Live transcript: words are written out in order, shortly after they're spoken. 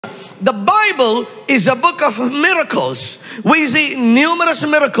the Bible is a book of miracles. We see numerous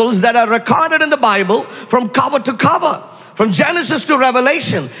miracles that are recorded in the Bible from cover to cover. From Genesis to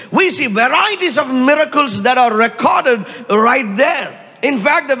Revelation, we see varieties of miracles that are recorded right there. In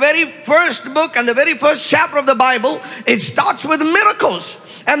fact, the very first book and the very first chapter of the Bible, it starts with miracles.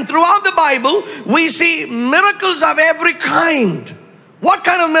 And throughout the Bible, we see miracles of every kind. What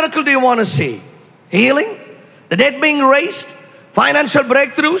kind of miracle do you want to see? Healing? The dead being raised? Financial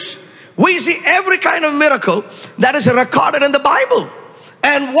breakthroughs? We see every kind of miracle that is recorded in the Bible.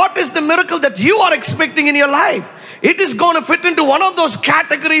 And what is the miracle that you are expecting in your life? It is going to fit into one of those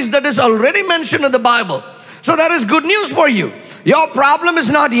categories that is already mentioned in the Bible. So that is good news for you. Your problem is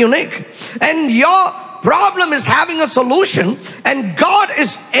not unique. And your problem is having a solution. And God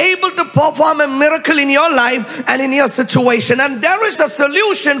is able to perform a miracle in your life and in your situation. And there is a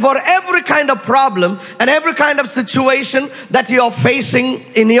solution for every kind of problem and every kind of situation that you are facing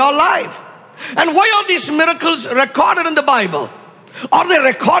in your life. And why are these miracles recorded in the Bible? Are they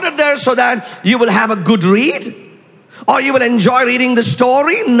recorded there so that you will have a good read? Or you will enjoy reading the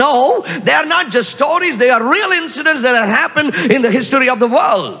story? No, they are not just stories. They are real incidents that have happened in the history of the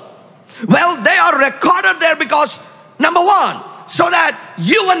world. Well, they are recorded there because, number one, so that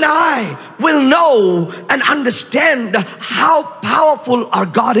you and I will know and understand how powerful our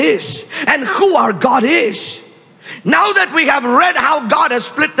God is and who our God is. Now that we have read how God has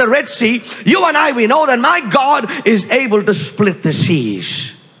split the Red Sea, you and I, we know that my God is able to split the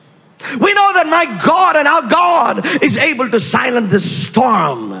seas. We know that my God and our God is able to silence the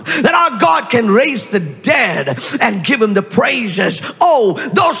storm. That our God can raise the dead and give Him the praises. Oh,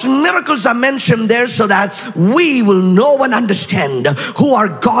 those miracles are mentioned there so that we will know and understand who our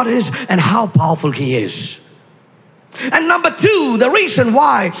God is and how powerful He is. And number two, the reason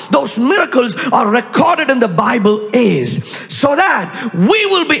why those miracles are recorded in the Bible is so that we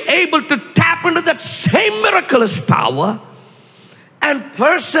will be able to tap into that same miraculous power and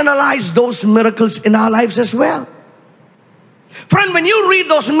personalize those miracles in our lives as well. Friend, when you read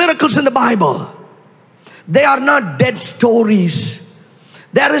those miracles in the Bible, they are not dead stories.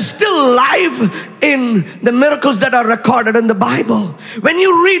 There is still life in the miracles that are recorded in the Bible. When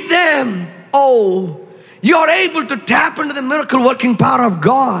you read them, oh, you are able to tap into the miracle working power of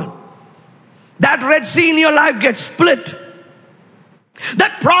God. That Red Sea in your life gets split.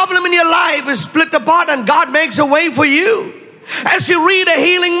 That problem in your life is split apart and God makes a way for you. As you read a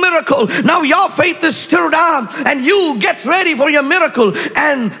healing miracle, now your faith is stirred up and you get ready for your miracle,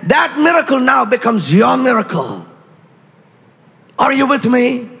 and that miracle now becomes your miracle. Are you with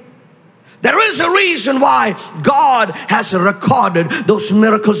me? There is a reason why God has recorded those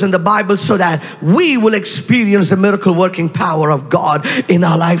miracles in the Bible so that we will experience the miracle working power of God in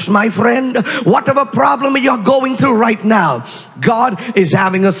our lives. My friend, whatever problem you're going through right now, God is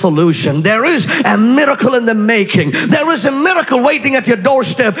having a solution. There is a miracle in the making. There is a miracle waiting at your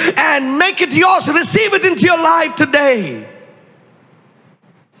doorstep, and make it yours. Receive it into your life today.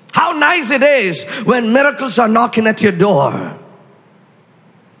 How nice it is when miracles are knocking at your door.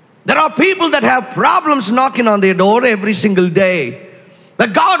 There are people that have problems knocking on their door every single day.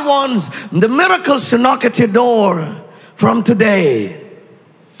 But God wants the miracles to knock at your door from today.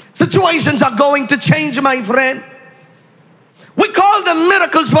 Situations are going to change, my friend. We call them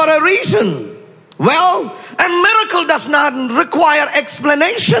miracles for a reason. Well, a miracle does not require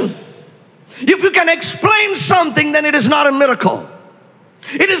explanation. If you can explain something, then it is not a miracle.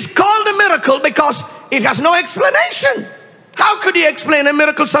 It is called a miracle because it has no explanation. How could you explain a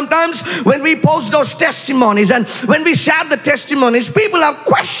miracle? Sometimes when we post those testimonies and when we share the testimonies, people have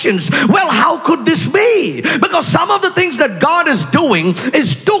questions. Well, how could this be? Because some of the things that God is doing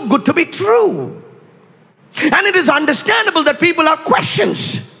is too good to be true. And it is understandable that people have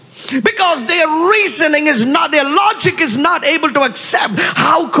questions because their reasoning is not, their logic is not able to accept.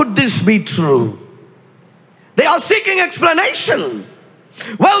 How could this be true? They are seeking explanation.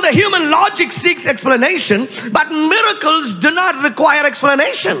 Well, the human logic seeks explanation, but miracles do not require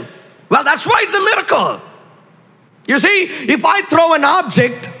explanation. Well, that's why it's a miracle. You see, if I throw an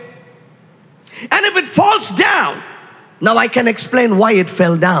object and if it falls down, now I can explain why it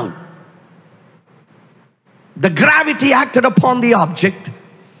fell down. The gravity acted upon the object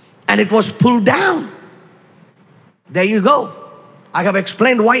and it was pulled down. There you go. I have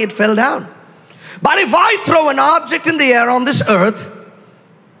explained why it fell down. But if I throw an object in the air on this earth,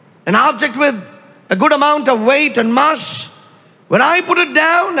 an object with a good amount of weight and mass, when I put it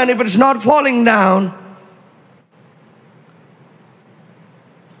down and if it's not falling down,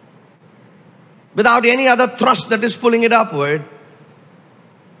 without any other thrust that is pulling it upward,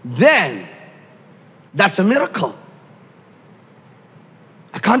 then that's a miracle.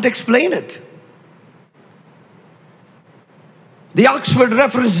 can't explain it. The Oxford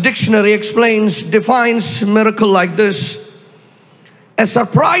Reference Dictionary defines miracle like this: a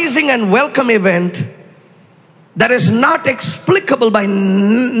surprising and welcome event that is not explicable by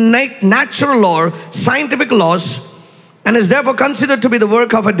natural law, scientific laws, and is therefore considered to be the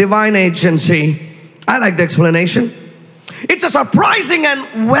work of a divine agency. I like the explanation. It's a surprising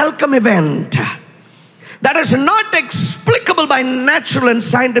and welcome event that is not explicable by natural and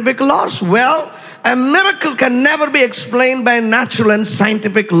scientific laws. Well, a miracle can never be explained by natural and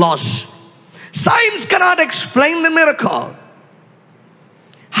scientific laws. Science cannot explain the miracle.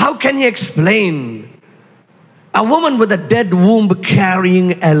 How can you explain a woman with a dead womb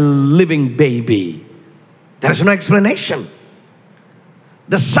carrying a living baby? There is no explanation.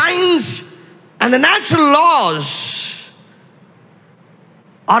 The science and the natural laws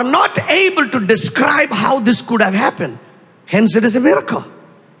are not able to describe how this could have happened. Hence, it is a miracle.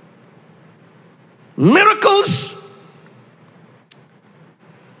 Miracles,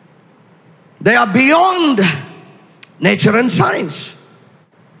 they are beyond nature and science.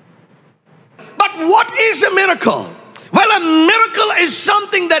 But what is a miracle? Well, a miracle is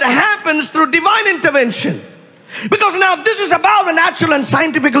something that happens through divine intervention. Because now this is about the natural and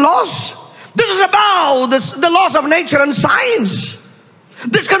scientific laws. This is about the laws of nature and science.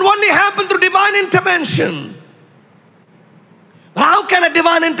 This can only happen through divine intervention. How can a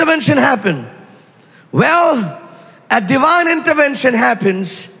divine intervention happen? Well, a divine intervention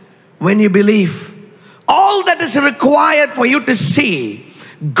happens when you believe. All that is required for you to see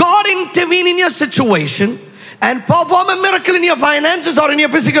God intervene in your situation and perform a miracle in your finances or in your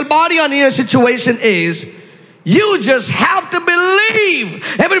physical body or in your situation is, you just have to believe.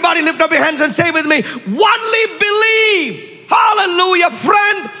 Everybody lift up your hands and say with me, only believe. Hallelujah,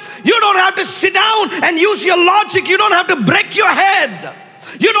 friend. You don't have to sit down and use your logic. You don't have to break your head.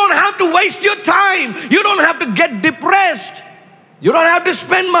 You don't have to waste your time. You don't have to get depressed. You don't have to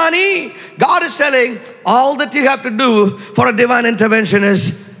spend money. God is telling, all that you have to do for a divine intervention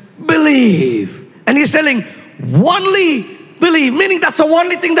is believe. And He's telling, only believe, meaning that's the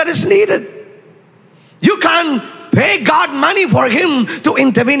only thing that is needed. You can't pay God money for Him to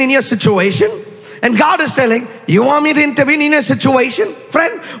intervene in your situation. And God is telling, you want me to intervene in your situation?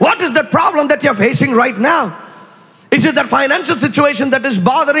 Friend, what is the problem that you're facing right now? Is it that financial situation that is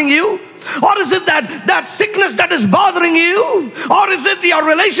bothering you? Or is it that sickness that is bothering you? Or is it your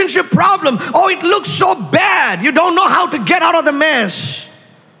relationship problem? Oh, it looks so bad. You don't know how to get out of the mess.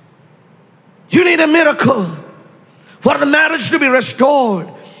 You need a miracle for the marriage to be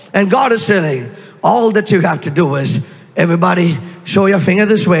restored. And God is saying, all that you have to do is, everybody show your finger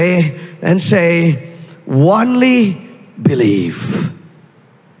this way and say, only believe.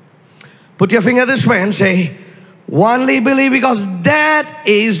 Put your finger this way and say, only believe, because that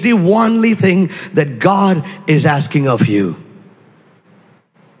is the only thing that God is asking of you.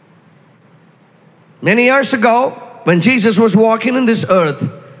 Many years ago, when Jesus was walking in this earth,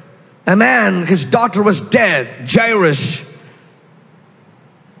 a man, his daughter was dead, Jairus.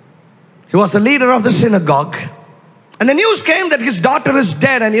 He was the leader of the synagogue. And the news came that his daughter is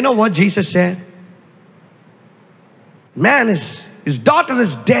dead. And you know what Jesus said? Man, his daughter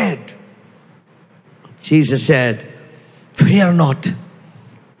is dead. Jesus said, fear not,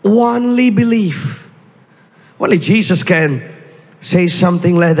 only believe. Only Jesus can say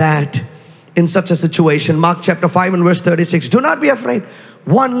something like that in such a situation. Mark chapter 5 and verse 36. Do not be afraid,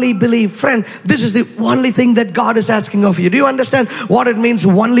 only believe. Friend, this is the only thing that God is asking of you. Do you understand what it means,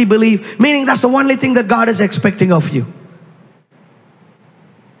 only believe? Meaning that's the only thing that God is expecting of you.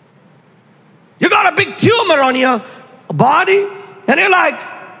 You got a big tumor on your body and you're like,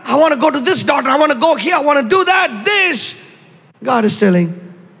 I want to go to this doctor, I want to go here, I want to do that, this. God is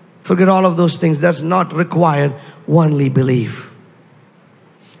telling, forget all of those things. That's not required. Only believe.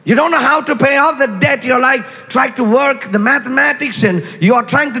 You don't know how to pay off the debt. You're like trying to work the mathematics and you are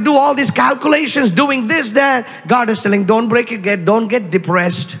trying to do all these calculations, doing this, that. God is telling, don't break your head, don't get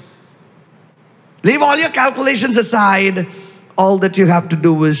depressed. Leave all your calculations aside. All that you have to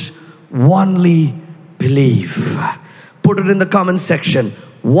do is only believe. Put it in the comment section.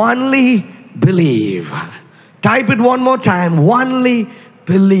 Only believe. Type it one more time. Only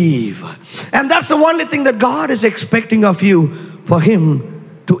believe. And that's the only thing that God is expecting of you, for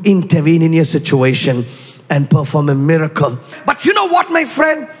Him to intervene in your situation and perform a miracle. But you know what, my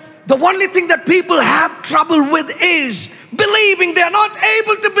friend? The only thing that people have trouble with is believing. They are not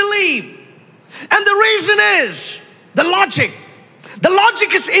able to believe. And the reason is the logic. The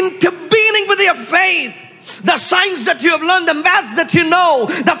logic is intervening with your faith. The science that you have learned, the maths that you know,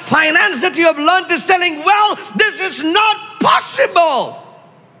 the finance that you have learned is telling, well, this is not possible.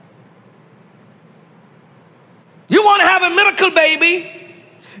 want to have a miracle baby.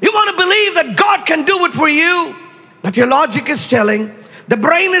 You want to believe that God can do it for you. But your logic is telling, the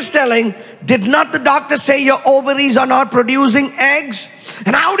brain is telling, did not the doctor say your ovaries are not producing eggs?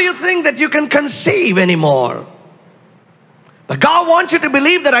 And how do you think that you can conceive anymore? But God wants you to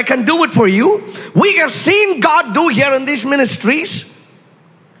believe that I can do it for you. We have seen God do here in these ministries.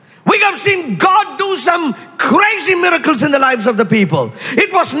 We have seen God do some crazy miracles in the lives of the people.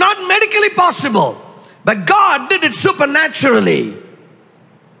 It was not medically possible, but God did it supernaturally.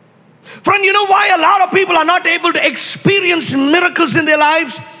 Friend, you know why a lot of people are not able to experience miracles in their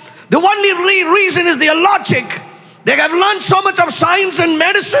lives? The only reason is their logic. They have learned so much of science and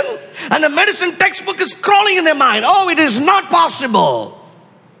medicine, and the medicine textbook is crawling in their mind. Oh, it is not possible.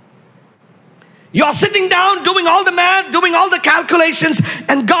 You are sitting down, doing all the math, doing all the calculations,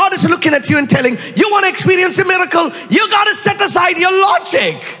 and God is looking at you and telling, you want to experience a miracle? You got to set aside your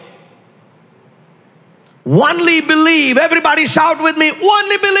logic. Only believe. Everybody shout with me,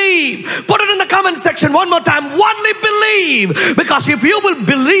 only believe. Put it in the comment section one more time, only believe. Because if you will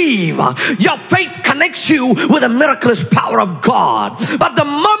believe, your faith connects you with the miraculous power of God. But the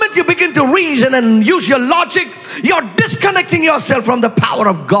moment you begin to reason and use your logic, you're disconnecting yourself from the power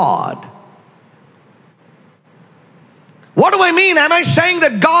of God. What do I mean? Am I saying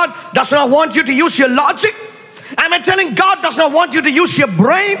that God does not want you to use your logic? Am I telling God does not want you to use your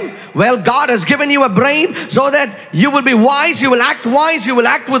brain? Well, God has given you a brain so that you will be wise, you will act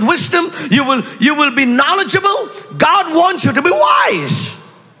with wisdom, you will be knowledgeable. God wants you to be wise.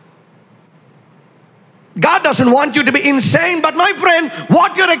 God doesn't want you to be insane. But my friend,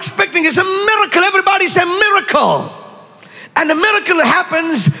 what you're expecting is a miracle. Everybody say miracle. And the miracle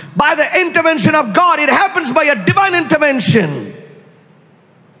happens by the intervention of God. It happens by a divine intervention.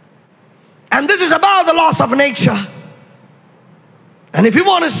 And this is about the laws of nature. And if you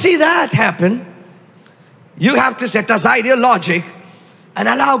want to see that happen, you have to set aside your logic and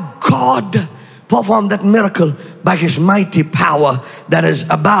allow God to perform that miracle by His mighty power that is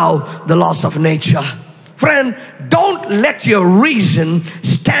above the laws of nature. Friend, don't let your reason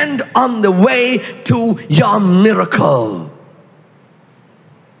stand on the way to your miracle.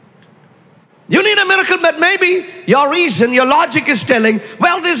 You need a miracle, but maybe your reason, your logic is telling,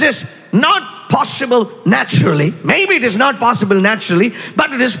 well, this is not possible naturally. Maybe it is not possible naturally,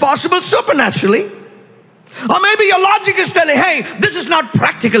 but it is possible supernaturally. Or maybe your logic is telling, hey, this is not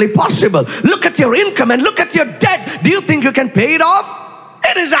practically possible. Look at your income and look at your debt. Do you think you can pay it off?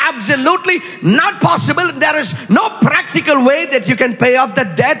 It is absolutely not possible. There is no practical way that you can pay off the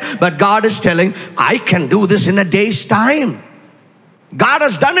debt. But God is telling, I can do this in a day's time. God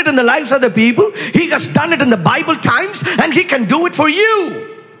has done it in the lives of the people. He has done it in the Bible times, and He can do it for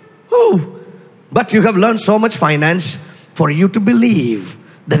you. Ooh. But you have learned so much finance for you to believe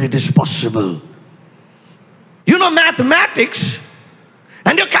that it is possible. You know mathematics,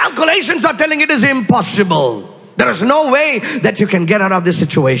 and your calculations are telling it is impossible. There is no way that you can get out of this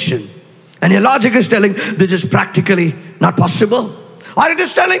situation. And your logic is telling this is practically not possible. Or it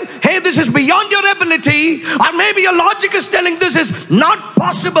is telling, hey, this is beyond your ability. Or maybe your logic is telling this is not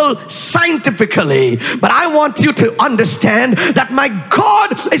possible scientifically. But I want you to understand that my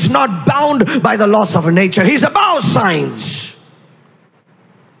God is not bound by the laws of nature. He's above science.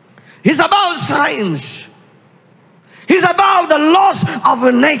 He's above science. He's above the laws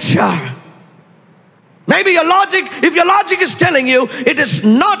of nature. Maybe your logic, if your logic is telling you it is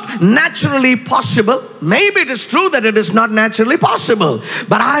not naturally possible, maybe it is true that it is not naturally possible.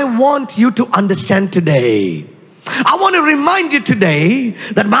 But I want you to understand today, I want to remind you today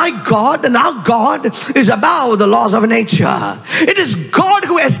that my God and our God is above the laws of nature. It is God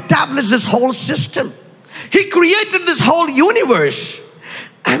who established this whole system. He created this whole universe.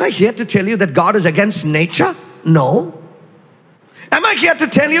 Am I here to tell you that God is against nature? No. Am I here to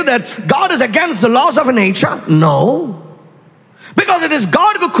tell you that God is against the laws of nature? No. Because it is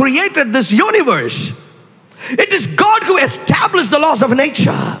God who created this universe. It is God who established the laws of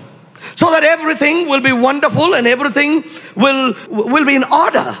nature so that everything will be wonderful and everything will be in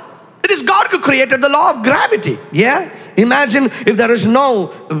order. It is God who created the law of gravity. Yeah? Imagine if there is no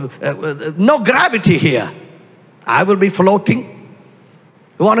gravity here. I will be floating.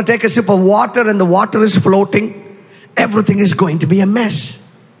 You want to take a sip of water and the water is floating. Everything is going to be a mess.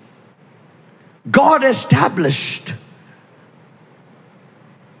 God established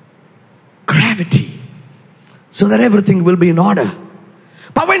gravity so that everything will be in order.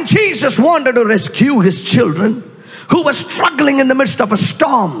 But when Jesus wanted to rescue His children who were struggling in the midst of a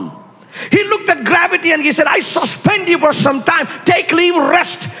storm, He looked at gravity and He said, I suspend you for some time. Take leave,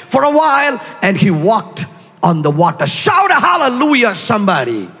 rest for a while. And He walked on the water. Shout a hallelujah,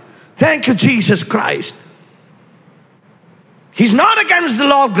 somebody. Thank you, Jesus Christ. He's not against the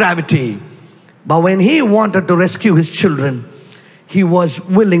law of gravity. But when he wanted to rescue his children, he was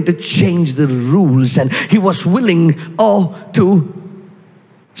willing to change the rules, and he was willing to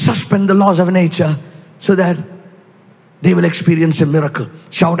suspend the laws of nature so that they will experience a miracle.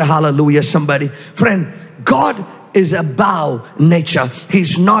 Shout a hallelujah, somebody. Friend, God is above nature.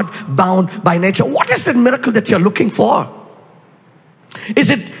 He's not bound by nature. What is the miracle that you're looking for? Is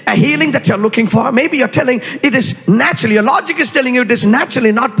it a healing that you're looking for? Maybe you're telling it is naturally. Your logic is telling you it is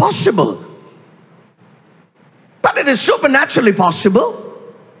naturally not possible. But it is supernaturally possible.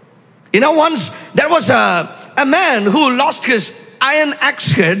 You know, once there was a man who lost his iron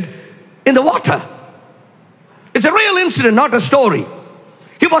axe head in the water. It's a real incident, not a story.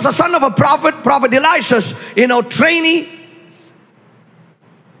 He was a son of a prophet, Prophet Elisha's, trainee.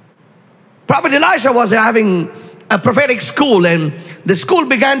 Prophet Elisha was having a prophetic school, and the school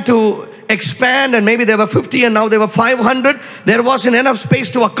began to expand, and maybe there were 50 and now there were 500. There wasn't enough space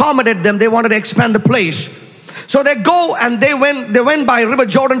to accommodate them. They wanted to expand the place. So they go and they went by River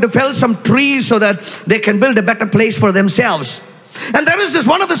Jordan to fell some trees so that they can build a better place for themselves. And there is this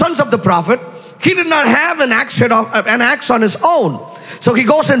one of the sons of the prophet. He did not have an axe on his own. So he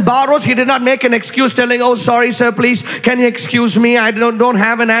goes and borrows. He did not make an excuse telling, oh, sorry, sir, please, can you excuse me? I don't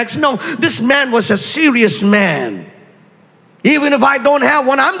have an axe. No, this man was a serious man. Even if I don't have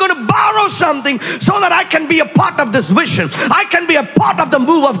one, I'm going to borrow something so that I can be a part of this vision. I can be a part of the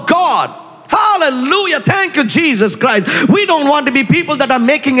move of God. Hallelujah. Thank you, Jesus Christ. We don't want to be people that are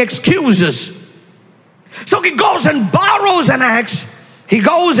making excuses. So he goes and borrows an axe. He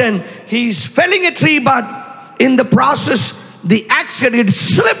goes and he's felling a tree, but in the process, the axe head had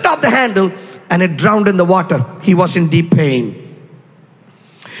slipped off the handle and it drowned in the water. He was in deep pain.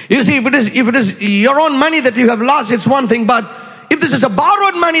 You see, if it is your own money that you have lost, it's one thing. But if this is a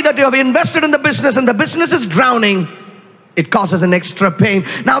borrowed money that you have invested in the business and the business is drowning, it causes an extra pain.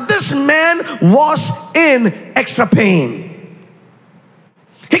 Now this man was in extra pain.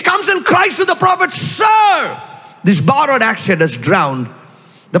 He comes and cries to the prophet, sir, this borrowed axe head has drowned.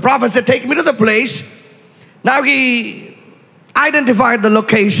 The prophet said, take me to the place. Now he identified the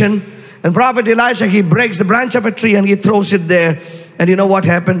location, and Prophet Elisha, he breaks the branch of a tree and he throws it there. And you know what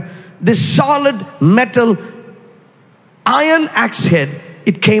happened? This solid metal iron axe head,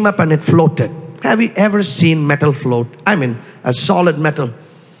 it came up and it floated. Have you ever seen metal float? I mean, a solid metal.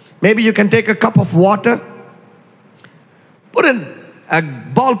 Maybe you can take a cup of water, put in a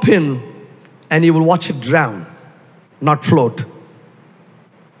ball pin, and you will watch it drown, not float.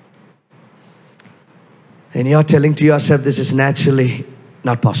 And you're telling to yourself, this is naturally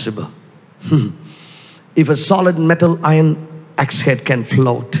not possible. If a solid metal iron axe head can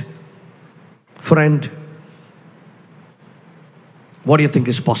float, friend, what do you think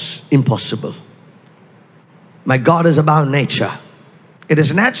is impossible? My God is above nature. It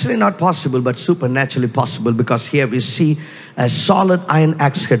is naturally not possible, but supernaturally possible, because here we see a solid iron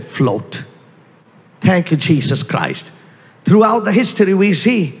axe head float. Thank you, Jesus Christ. Throughout the history, we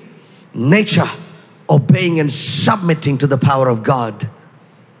see nature obeying and submitting to the power of God.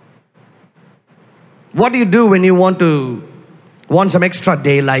 What do you do when you want some extra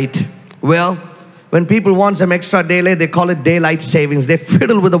daylight? Well, when people want some extra daylight, they call it daylight savings. They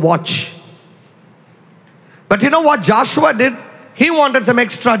fiddle with the watch. But you know what Joshua did? He wanted some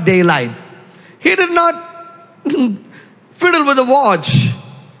extra daylight. He did not fiddle with the watch.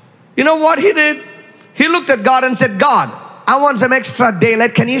 You know what he did? He looked at God and said, God, I want some extra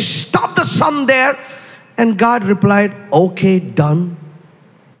daylight. Can you stop the sun there? And God replied, okay, done.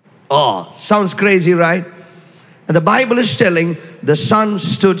 Oh, sounds crazy, right? And the Bible is telling the sun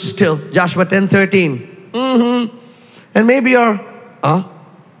stood still. Joshua 10:13. And maybe the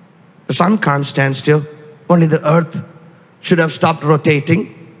sun can't stand still. Only the earth should have stopped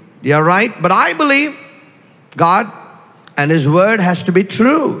rotating. You're right. But I believe God and His word has to be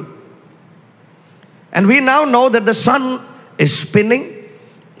true. And we now know that the sun is spinning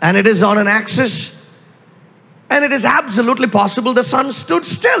and it is on an axis. And it is absolutely possible the sun stood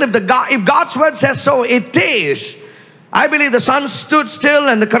still. If God's word says so, it is. I believe the sun stood still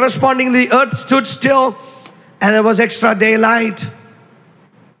and the correspondingly earth stood still and there was extra daylight.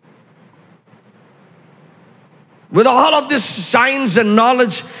 With all of this science and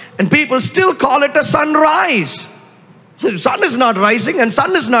knowledge, and people still call it a sunrise. The sun is not rising and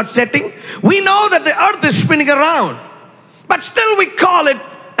sun is not setting. We know that the earth is spinning around. But still we call it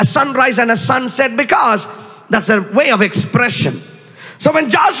a sunrise and a sunset because that's a way of expression. So when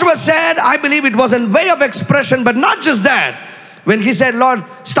Joshua said, I believe it was a way of expression, but not just that. When he said, Lord,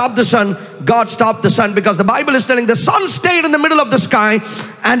 stop the sun, God stopped the sun, because the Bible is telling the sun stayed in the middle of the sky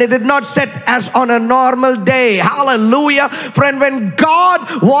and it did not set as on a normal day. Hallelujah. Friend, when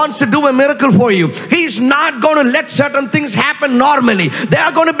God wants to do a miracle for you, He's not going to let certain things happen normally. They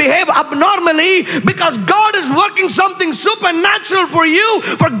are going to behave abnormally because God is working something supernatural for you,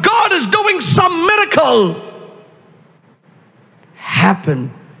 for God is doing some miracle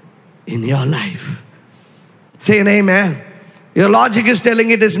happen in your life. Say an amen. Your logic is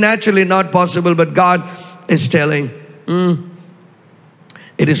telling it is naturally not possible, but God is telling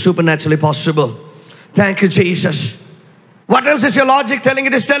it is supernaturally possible. Thank you, Jesus. What else is your logic telling?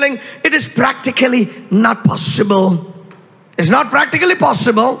 It is telling it is practically not possible. It's not practically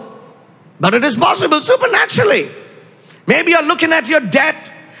possible, but it is possible supernaturally. Maybe you're looking at your debt,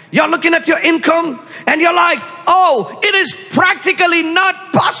 you're looking at your income, and you're like, oh, it is practically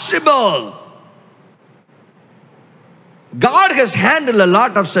not possible. God has handled a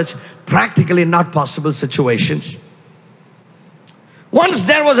lot of such practically not possible situations. Once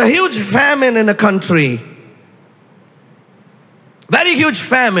there was a huge famine in a country. Very huge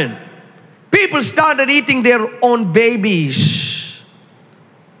famine. People started eating their own babies.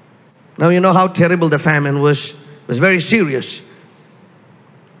 Now you know how terrible the famine was. It was very serious.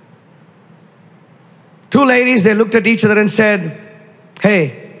 Two ladies, they looked at each other and said,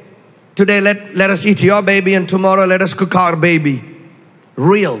 hey, today let us eat your baby and tomorrow let us cook our baby.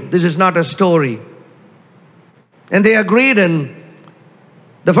 Real. This is not a story. And they agreed, and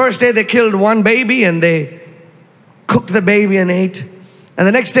the first day they killed one baby and they cooked the baby and ate. And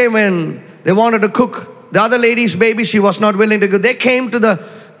the next day when they wanted to cook the other lady's baby, she was not willing to go. They came to the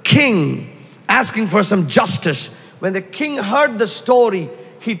king asking for some justice. When the king heard the story,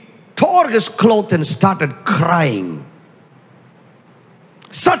 he tore his clothes and started crying.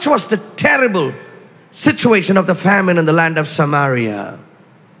 Such was the terrible situation of the famine in the land of Samaria.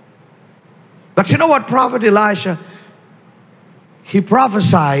 But you know what, Prophet Elisha, he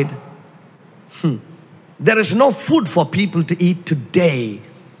prophesied, there is no food for people to eat today.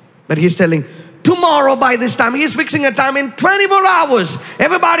 But he's telling, tomorrow by this time, he's fixing a time in 24 hours.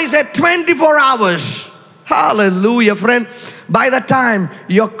 Everybody said 24 hours. Hallelujah, friend. By the time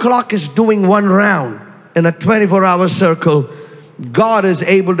your clock is doing one round in a 24-hour circle, God is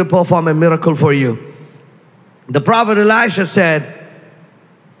able to perform a miracle for you. The prophet Elisha said,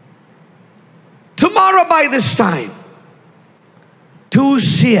 tomorrow by this time, 2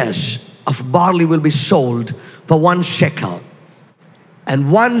 seahs of barley will be sold for 1 shekel, and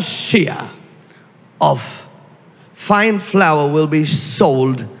 1 seah of fine flour will be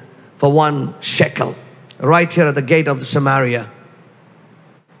sold for 1 shekel, right here at the gate of Samaria.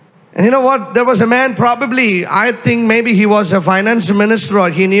 And you know what? There was a man, probably, I think maybe he was a finance minister, or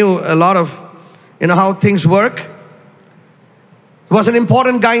he knew a lot of, how things work. He was an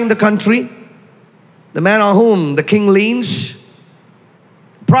important guy in the country. The man on whom the king leans.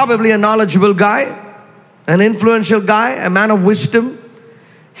 Probably a knowledgeable guy, an influential guy, a man of wisdom.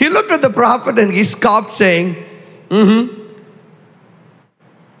 He looked at the prophet and he scoffed, saying,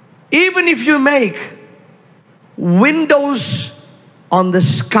 even if you make windows on the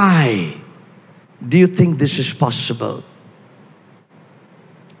sky, do you think this is possible?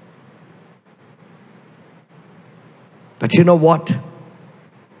 But you know what?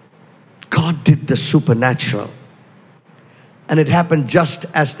 God did the supernatural. And it happened just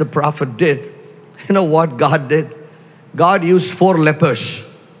as the prophet did. You know what God did? God used 4 lepers.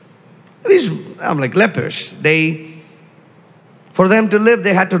 I'm like, lepers. For them to live,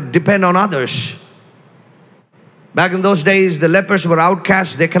 they had to depend on others. Back in those days, the lepers were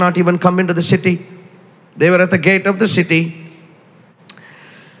outcasts. They cannot even come into the city. They were at the gate of the city.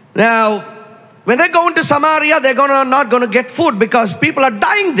 Now, when they go into Samaria, they're not going to get food because people are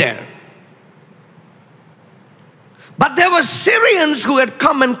dying there. But there were Syrians who had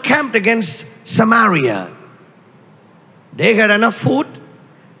come and camped against Samaria. They had enough food.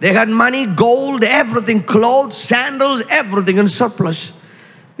 They had money, gold, everything, clothes, sandals, everything in surplus.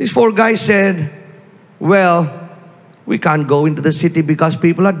 These 4 guys said, well, we can't go into the city because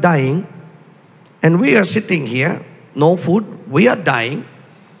people are dying. And we are sitting here, no food, we are dying.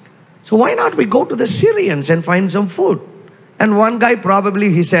 So why not we go to the Syrians and find some food? And one guy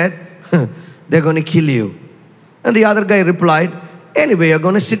probably, he said, they're going to kill you. And the other guy replied, anyway, you're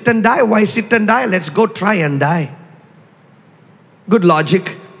going to sit and die. Why sit and die? Let's go try and die. Good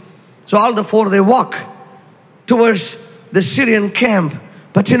logic. So all the 4, they walk towards the Syrian camp.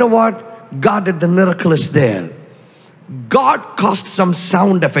 But you know what? God did the miraculous there. God caused some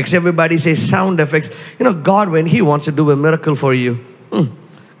sound effects. Everybody says sound effects. You know, God, when He wants to do a miracle for you,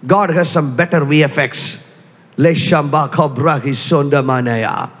 God has some better VFX.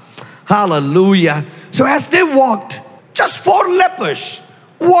 Hallelujah. So as they walked, just 4 lepers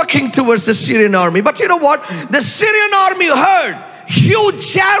walking towards the Syrian army. But you know what? The Syrian army heard huge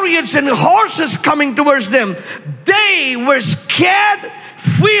chariots and horses coming towards them. They were scared,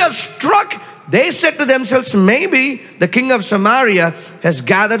 fear struck. They said to themselves, maybe the king of Samaria has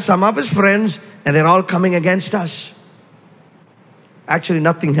gathered some of his friends and they're all coming against us. Actually,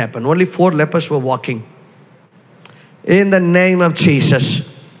 nothing happened. Only 4 lepers were walking. In the name of Jesus,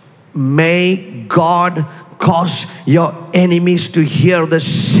 may God cause your enemies to hear the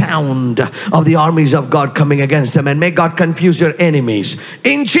sound of the armies of God coming against them, and may God confuse your enemies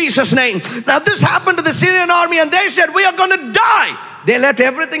in Jesus' name. Now this happened to the Syrian army, and they said, we are going to die. They left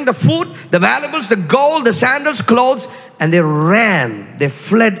everything, the food, the valuables, the gold, the sandals, clothes, and they ran. They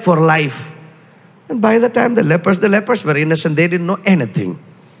fled for life. And by the time the lepers were innocent. They didn't know anything.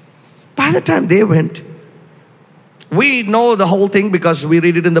 By the time they went, we know the whole thing because we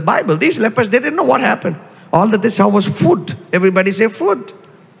read it in the Bible. These lepers, they didn't know what happened. All that they saw was food. Everybody say food.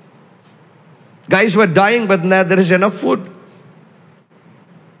 Guys were dying, but now there is enough food.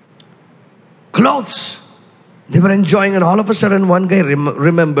 Clothes. They were enjoying, and all of a sudden one guy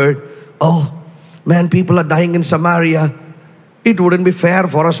remembered, oh man, people are dying in Samaria. It wouldn't be fair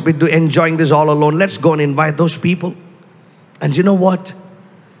for us to be enjoying this all alone. Let's go and invite those people. And you know what?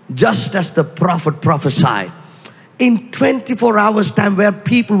 Just as the prophet prophesied, in 24 hours time where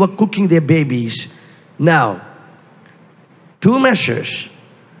people were cooking their babies, now 2 measures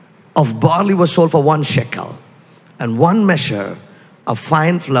of barley was sold for 1 shekel, and 1 measure of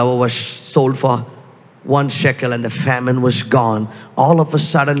fine flour was sold for 1 shekel, and the famine was gone. All of a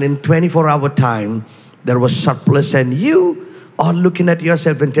sudden, in 24-hour time, there was surplus, and you are looking at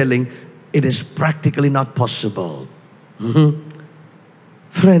yourself and telling, it is practically not possible.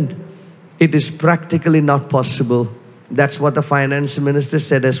 Friend, it is practically not possible. That's what the finance minister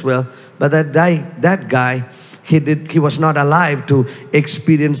said as well. But that guy, he was not alive to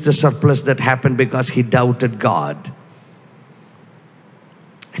experience the surplus that happened because he doubted God.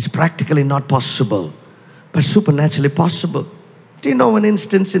 It's practically not possible, but supernaturally possible. Do you know an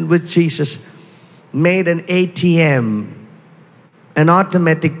instance in which Jesus made an ATM, an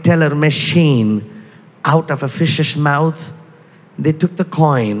automatic teller machine, out of a fish's mouth? They took the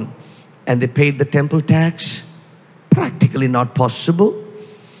coin and they paid the temple tax. Practically not possible,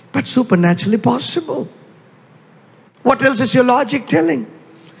 but supernaturally possible. What else is your logic telling?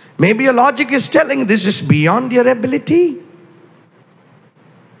 Maybe your logic is telling this is beyond your ability.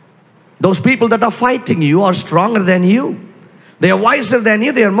 Those people that are fighting you are stronger than you. They are wiser than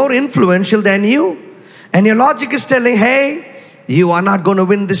you. They are more influential than you. And your logic is telling, hey, you are not going to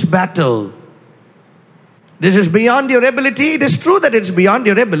win this battle. This is beyond your ability. It is true that it's beyond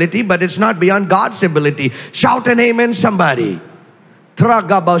your ability, but it's not beyond God's ability. Shout an amen, somebody.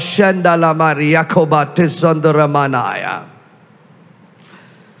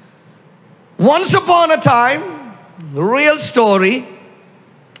 Once upon a time, real story,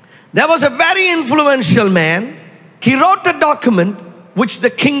 there was a very influential man. He wrote a document which the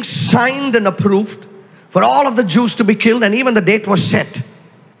king signed and approved for all of the Jews to be killed, and even the date was set.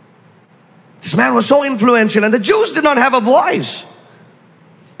 This man was so influential, and the Jews did not have a voice.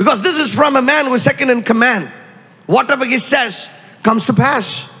 Because this is from a man who is second in command. Whatever he says comes to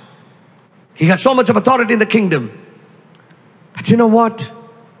pass. He has so much of authority in the kingdom. But you know what?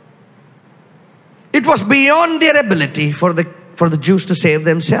 It was beyond their ability for the Jews to save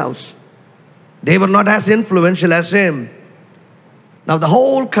themselves. They were not as influential as him. Now the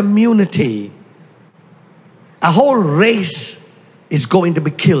whole community, a whole race is going to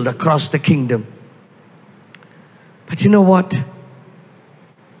be killed across the kingdom. But you know what?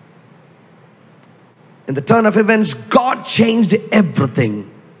 In the turn of events, God changed everything.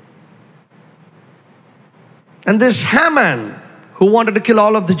 And this Haman, who wanted to kill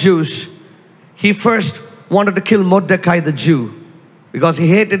all of the Jews, he first wanted to kill Mordecai the Jew. Because he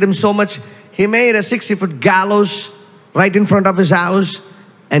hated him so much, he made a 60-foot gallows right in front of his house,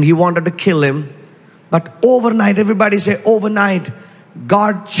 and he wanted to kill him. But overnight, everybody say overnight,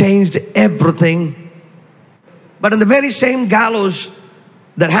 God changed everything. But in the very same gallows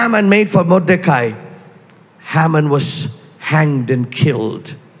that Haman made for Mordecai, Haman was hanged and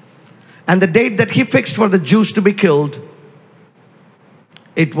killed. And the date that he fixed for the Jews to be killed,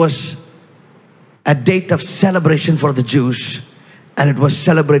 it was a date of celebration for the Jews, and it was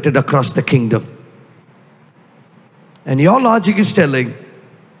celebrated across the kingdom. And your logic is telling,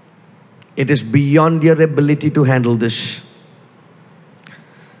 it is beyond your ability to handle this.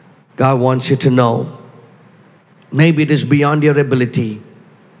 God wants you to know, maybe it is beyond your ability.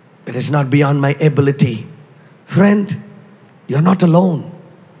 It is not beyond my ability. Friend, you're not alone.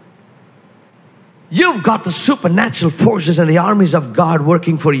 You've got the supernatural forces and the armies of God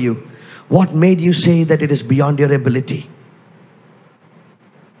working for you. What made you say that it is beyond your ability?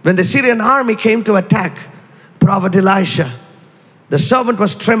 When the Syrian army came to attack Prophet Elisha, the servant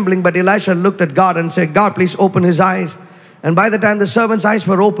was trembling, but Elisha looked at God and said, God, please open his eyes. And by the time the servant's eyes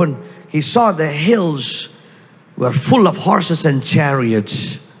were open, he saw the hills were full of horses and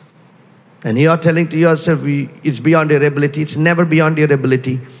chariots. And you are telling to yourself, it's beyond your ability. It's never beyond your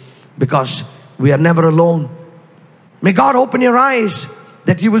ability, because we are never alone. May God open your eyes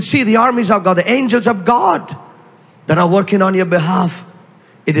that you will see the armies of God, the angels of God that are working on your behalf.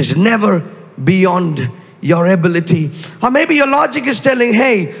 It is never beyond your ability. Or maybe your logic is telling,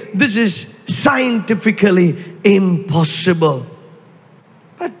 hey, this is scientifically impossible.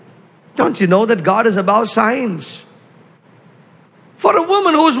 But don't you know that God is above science? For a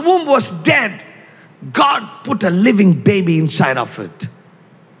woman whose womb was dead, God put a living baby inside of it.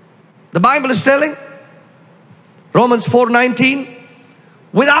 The Bible is telling, Romans 4:19,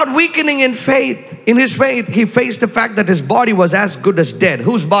 without weakening in faith, in his faith, he faced the fact that his body was as good as dead.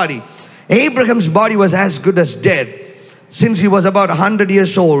 Whose body? Abraham's body was as good as dead, since he was about 100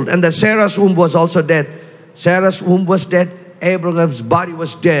 years old, and that Sarah's womb was also dead. Sarah's womb was dead, Abraham's body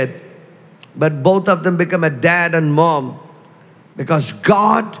was dead. But both of them become a dad and mom, because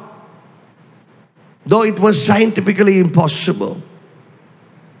God, though it was scientifically impossible,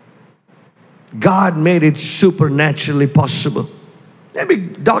 God made it supernaturally possible. Maybe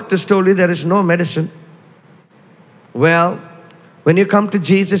doctors told you there is no medicine. Well, when you come to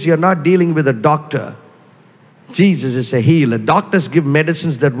Jesus, you're not dealing with a doctor. Jesus is a healer. Doctors give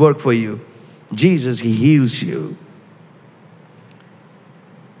medicines that work for you. Jesus, he heals you.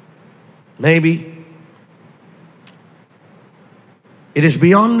 Maybe it is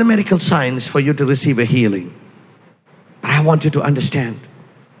beyond the medical science for you to receive a healing. But I want you to understand,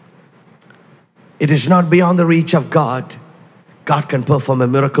 it is not beyond the reach of God. God can perform a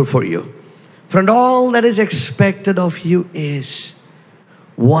miracle for you. Friend, all that is expected of you is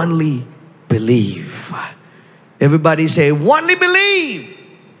only believe. Everybody say, only believe.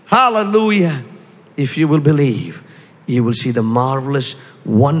 Hallelujah. If you will believe, you will see the marvelous,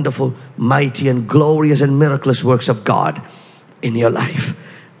 wonderful, mighty, and glorious and miraculous works of God in your life.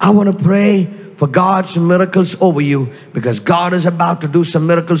 I want to pray for God's miracles over you, because God is about to do some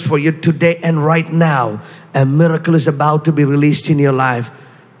miracles for you today and right now. A miracle is about to be released in your life.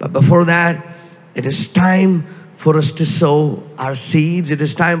 But before that, it is time for us to sow our seeds. It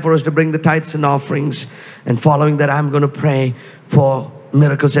is time for us to bring the tithes and offerings. And following that, I'm going to pray for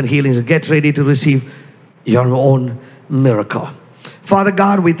miracles and healings. Get ready to receive your own miracle. Father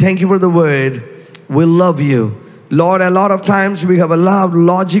God, we thank you for the word. We love you. Lord, a lot of times we have allowed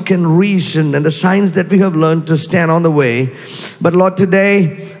logic and reason and the science that we have learned to stand on the way. But Lord,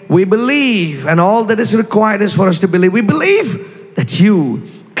 today we believe, and all that is required is for us to believe. We believe that you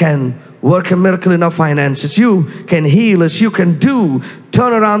can work a miracle in our finances. You can heal us. You can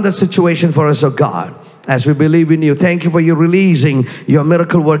turn around the situation for us, oh God. As we believe in you, thank you for you releasing your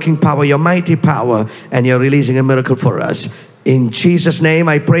miracle working power, your mighty power, and you're releasing a miracle for us. In Jesus' name,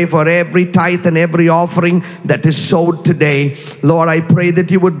 I pray for every tithe and every offering that is sowed today. Lord, I pray that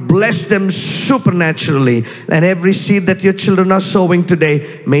you would bless them supernaturally. And every seed that your children are sowing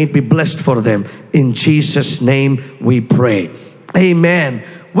today, may it be blessed for them. In Jesus' name we pray. Amen.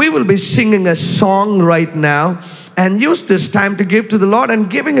 We will be singing a song right now. And use this time to give to the Lord.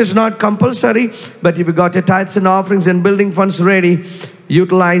 And giving is not compulsory. But if you got your tithes and offerings and building funds ready,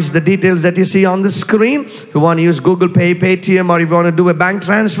 utilize the details that you see on the screen. If you want to use Google Pay, PayTM, or if you want to do a bank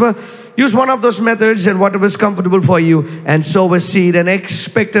transfer, use one of those methods and whatever is comfortable for you, and sow a seed and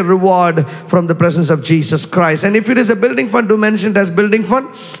expect a reward from the presence of Jesus Christ. And if it is a building fund, do mention it as building fund.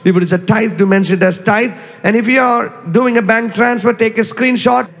 If it is a tithe, do mention it as tithe. And if you are doing a bank transfer, take a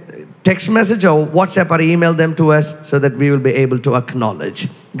screenshot, text message or WhatsApp or email them to us so that we will be able to acknowledge.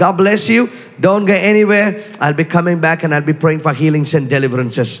 God bless you. Don't go anywhere. I'll be coming back and I'll be praying for healings and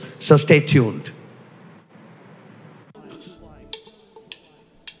deliverances. So stay tuned.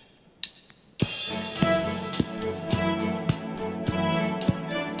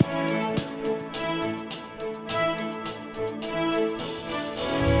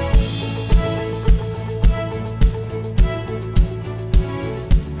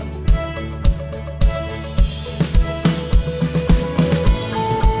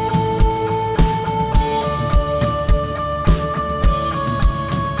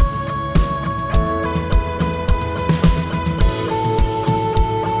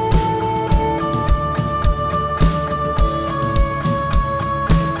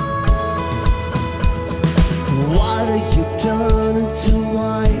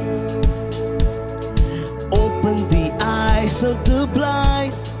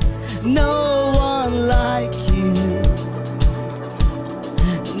 no one like you,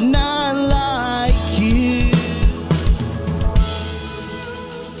 none like you.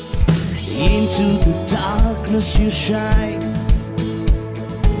 Into the darkness you shine,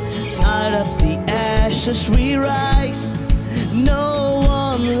 out of the ashes we rise, no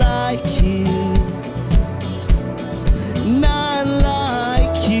one like you, none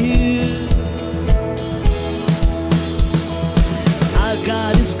like you. Our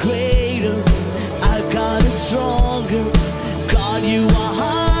God is greater, our God is stronger. God, you are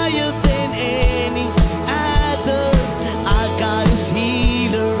higher than any other. Our God is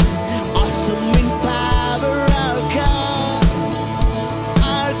healer, awesome in power. Our God,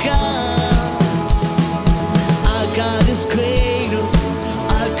 our God. Our God is greater,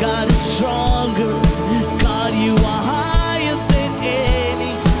 our God is stronger. God, you are higher than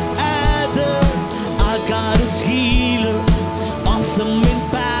any other. Our God is healer, awesome in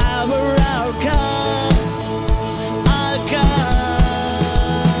power. Our God, our God.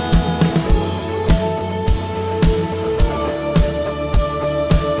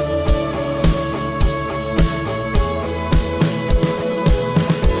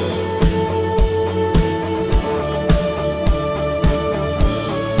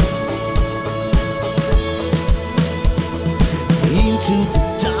 Into the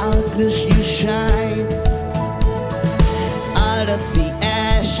darkness you shine, out of the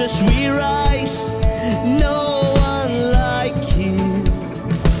ashes we rise, no one like you,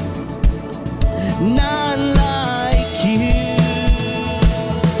 none like you.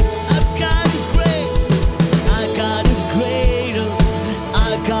 Our God is great, our God is greater,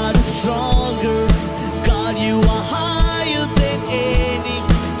 our God is stronger. God, you are higher than any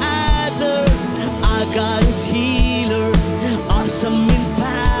other. Our God is healer, awesome in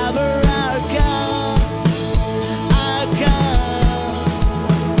power. Our God, our God.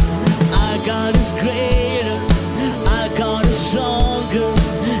 Our God is greater, our God is stronger.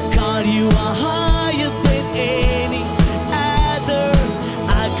 God, you are higher than any other.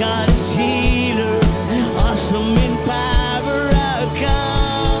 Our God is healer, awesome in power. Our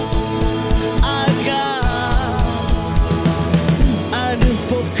God, our God. And if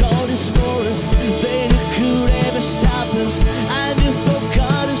for God is for us, then who could ever stop us? And if for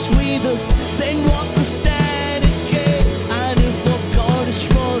God is with us, then what could stand again? And if for God is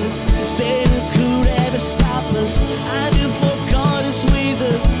for us, then who could ever stop us? And if for God is with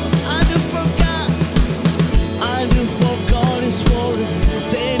us, and if for God is for us,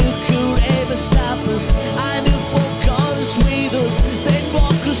 then who could ever stop us? And if for God is with us, then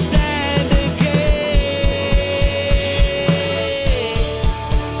what could stand again?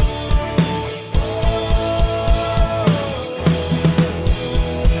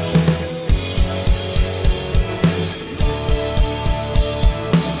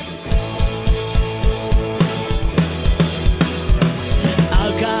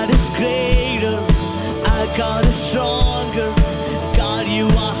 Our God is greater, our God is stronger. God, you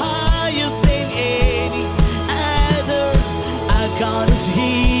are higher than any other. Our God is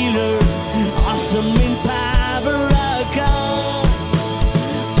healer, awesome in power. Our God,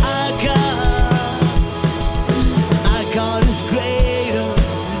 our God. Our God is greater,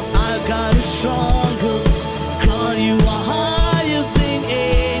 our God is stronger. God, you are higher than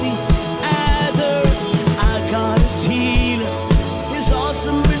any other. Our God is healer, is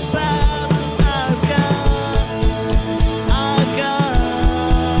awesome in power. Our God, our God.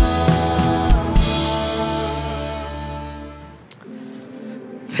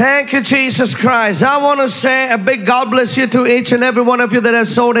 Thank you, Jesus Christ. I want to say a big God bless you to each and every one of you that have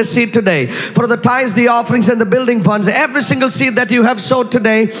sowed a seed today. For the tithes, the offerings, and the building funds, every single seed that you have sowed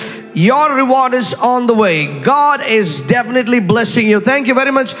today, your reward is on the way. God is definitely blessing you. Thank you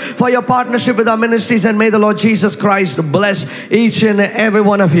very much for your partnership with our ministries, and may the Lord Jesus Christ bless each and every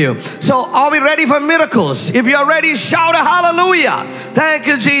one of you. So, are we ready for miracles? If you're ready, shout a hallelujah. Thank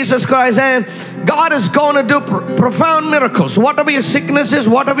you, Jesus Christ. And God is going to do profound miracles. Whatever your sickness is,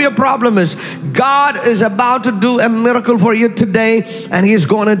 whatever your problem is, God is about to do a miracle for you today, and He's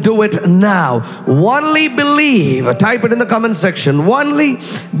going to do it now. Only believe. Type it in the comment section. Only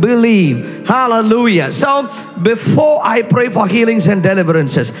believe. Hallelujah. So before I pray for healings and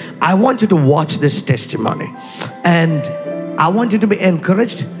deliverances, I want you to watch this testimony, and I want you to be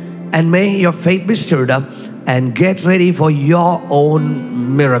encouraged, and may your faith be stirred up, and get ready for your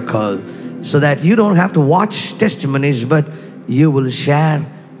own miracle, so that you don't have to watch testimonies, but you will share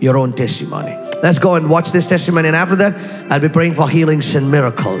your own testimony. Let's go and watch this testimony, and after that I'll be praying for healings and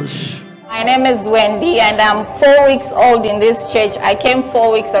miracles. I My name is Wendy and I'm 4 weeks old in this church. I came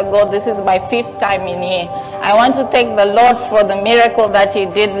 4 weeks ago. This is my 5th time in here. I want to thank the Lord for the miracle that He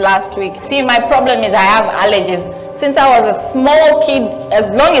did last week. See, my problem is I have allergies. Since I was a small kid,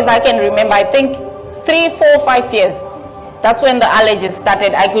 as long as I can remember, I think 3, 4, 5 years. That's when the allergies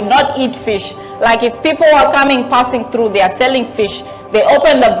started. I could not eat fish. Like if people were passing through, they are selling fish. They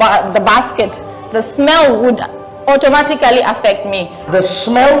open the basket. The smell would automatically affect me. The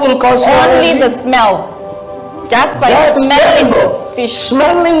smell will cause Only allergy? the smell. Just by That's smelling terrible. the fish.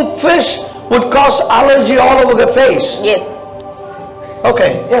 Smelling fish would cause allergy all over the face. Yes.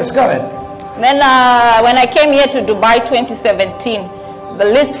 Okay, yes, go ahead. Then when I came here to Dubai 2017, the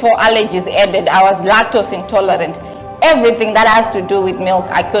list for allergies added. I was lactose intolerant. Everything that has to do with milk,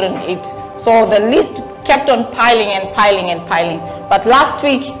 I couldn't eat. So the list kept on piling and piling and piling. But last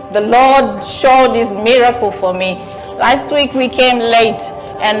week, the Lord showed His miracle for me. Last week we came late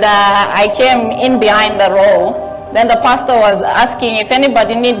and I came in behind the row. Then the pastor was asking if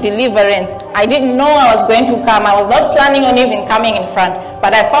anybody need deliverance. I didn't know I was going to come. I was not planning on even coming in front,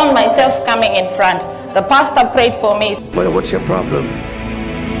 but I found myself coming in front. The pastor prayed for me. What's your problem?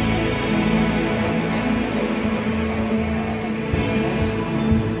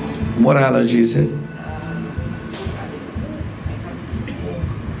 What allergy is it?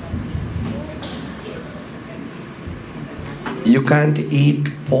 You can't eat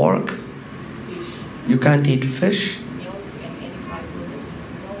pork. You can't eat fish.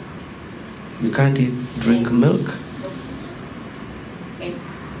 You can't drink milk.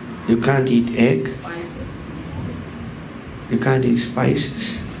 You can't eat egg. You can't eat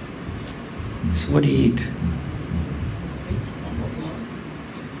spices. So what do you eat?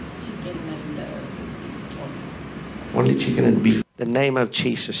 Only chicken and beef. The name of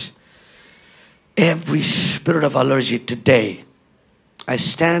Jesus. Every spirit of allergy today, I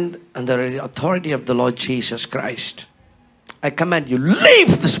stand under the authority of the Lord Jesus Christ. I command you,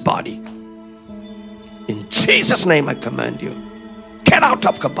 leave this body. In Jesus' name I command you. Get out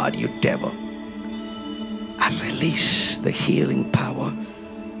of her body, you devil. I release the healing power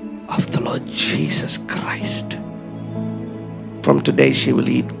of the Lord Jesus Christ. From today she will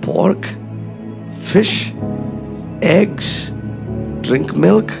eat pork, fish, eggs, drink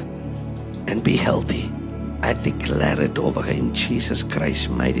milk, and be healthy. I declare it over her in Jesus Christ's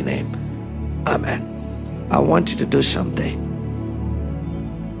mighty name. Amen. I want you to do something.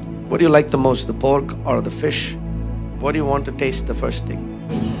 What do you like the most, the pork or the fish? What do you want to taste the first thing?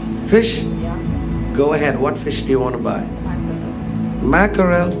 Fish? Go ahead. What fish do you want to buy?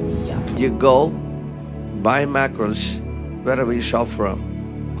 Mackerel? You go, buy mackerels wherever you shop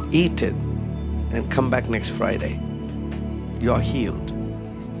from. Eat it and come back next Friday. You are healed.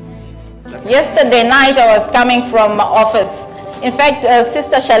 Yesterday night I was coming from my office. In fact,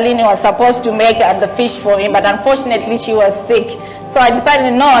 Sister Shalini was supposed to make the fish for me, but unfortunately she was sick. So I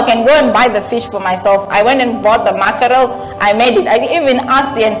decided, no, I can go and buy the fish for myself. I went and bought the mackerel. I made it. I even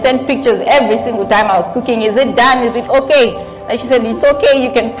asked her and sent pictures every single time I was cooking. Is it done? Is it okay? And she said, it's okay,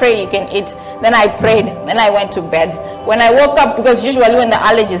 you can pray, you can eat. Then I prayed. Then I went to bed. When I woke up, because usually when the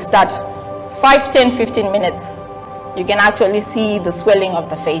allergies start, 5, 10, 15 minutes, you can actually see the swelling of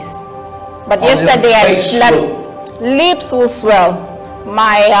the face. But yesterday I slept, lips will swell,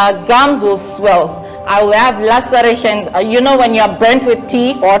 my gums will swell, I will have lacerations. You know when you are burnt with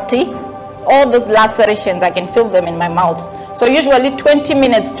tea or tea, all those lacerations, I can feel them in my mouth. So usually 20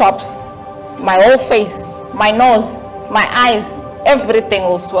 minutes tops, my whole face, my nose, my eyes, everything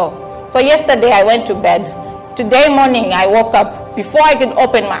will swell. So yesterday I went to bed. Today morning I woke up. Before I could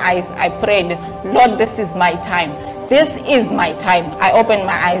open my eyes, I prayed, Lord, this is my time. This is my time. I opened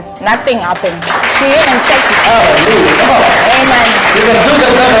my eyes. Nothing happened. She even checked it. Hallelujah. Come on. Amen. You can do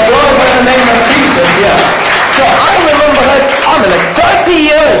that kind of glory in the name of Jesus. Yeah. So I remember her, like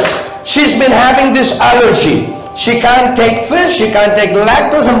 30 years she's been having this allergy. She can't take fish, she can't take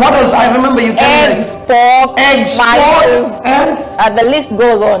lactose, and what else? I remember you can eggs, pork, spices, and the list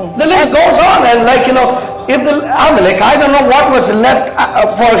goes on. the list goes on, and like you know, if the I don't know what was left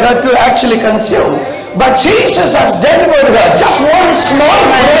for her to actually consume. But Jesus has delivered her just one small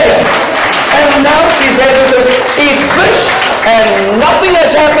prayer, and now she's able to eat fish, and nothing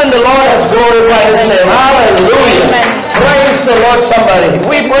has happened. The Lord has glorified His name. Hallelujah! Amen. Praise the Lord, somebody.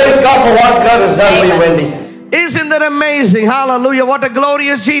 We praise God for what God has done for you, Wendy. Isn't that amazing? Hallelujah. What a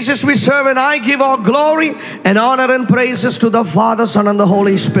glorious Jesus we serve. And I give all glory and honor and praises to the Father, Son, and the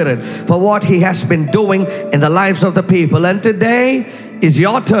Holy Spirit for what He has been doing in the lives of the people. And today is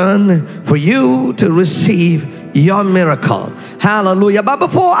your turn for you to receive your miracle. Hallelujah. But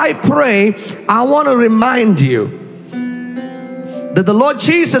before I pray, I want to remind you that the Lord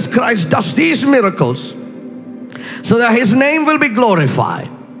Jesus Christ does these miracles so that His name will be glorified.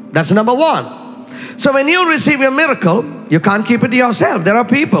 That's number one. So when you receive a miracle, you can't keep it to yourself. There are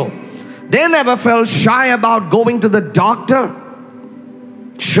people, they never felt shy about going to the doctor,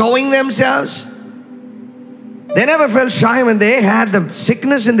 showing themselves. They never felt shy when they had the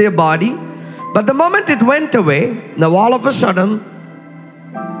sickness in their body. But the moment it went away, now all of a sudden,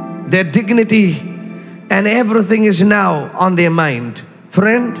 their dignity and everything is now on their mind.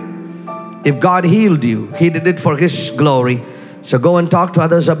 Friend, if God healed you, He did it for His glory. So go and talk to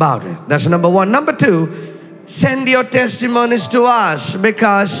others about it. That's number one. Number two, send your testimonies to us,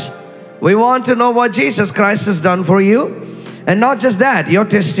 because we want to know what Jesus Christ has done for you. And not just that, your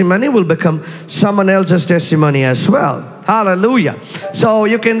testimony will become someone else's testimony as well. Hallelujah. So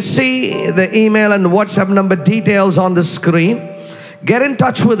you can see the email and WhatsApp number details on the screen. Get in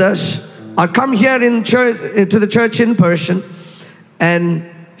touch with us, or come here in church, to the church in person, and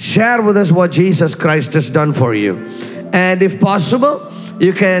share with us what Jesus Christ has done for you. And if possible,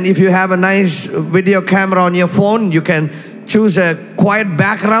 you can, if you have a nice video camera on your phone, you can choose a quiet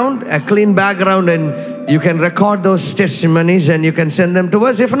background, a clean background, and you can record those testimonies and you can send them to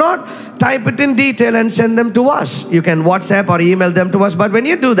us. If not, type it in detail and send them to us. You can WhatsApp or email them to us. But when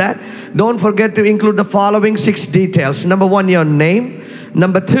you do that, don't forget to include the following 6 details. Number 1, your name.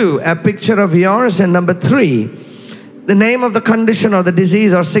 Number 2, a picture of yours. And number 3, the name of the condition or the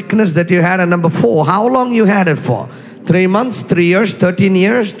disease or sickness that you had. And number 4, how long you had it for. 3 months, 3 years, 13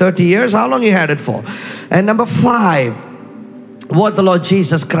 years, 30 years, how long you had it for. And number 5, what the Lord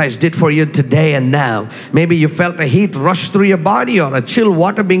Jesus Christ did for you today and now. Maybe you felt a heat rush through your body, or a chill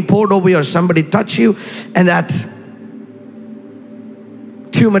water being poured over you, or somebody touched you and that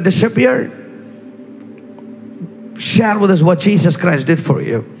tumor disappeared. Share with us what Jesus Christ did for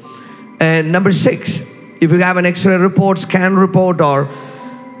you. And number 6, if you have an X-ray report, scan report, or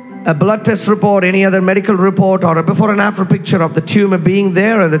a blood test report, any other medical report, or a before and after picture of the tumor being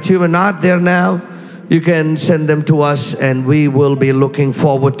there and the tumor not there now, you can send them to us, and we will be looking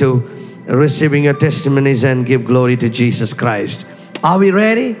forward to receiving your testimonies and give glory to Jesus Christ. Are we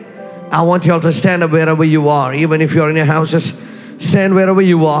ready? I want you all to stand up wherever you are. Even if you're in your houses, stand wherever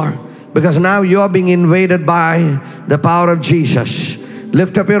you are, because now you are being invaded by the power of Jesus.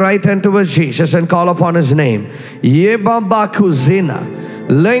 Lift up your right hand towards Jesus and call upon His name. Yebambakuzina,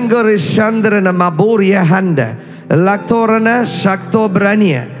 lengorishandrena maburia handa, laktorana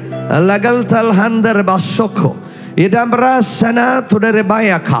saktobrania. Lagaltal handar basoko. Idambra sana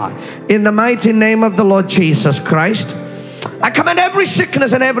tuderebayaka. In the mighty name of the Lord Jesus Christ, I command every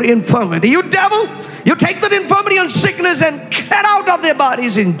sickness and every infirmity. You devil, you take that infirmity and sickness and get out of their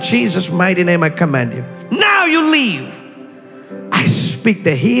bodies. In Jesus' mighty name I command you. Now you leave. I speak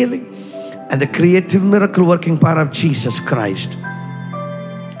the healing and the creative miracle working power of Jesus Christ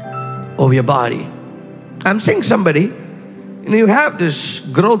over your body. I'm seeing somebody, you have this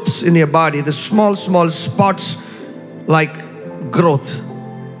growths in your body, the small spots like growth.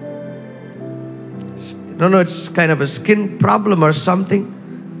 I don't know, it's kind of a skin problem or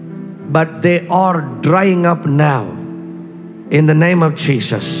something, but they are drying up now in the name of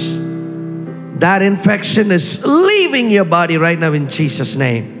Jesus. That infection is leaving your body right now in Jesus'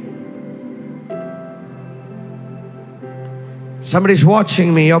 name. Somebody's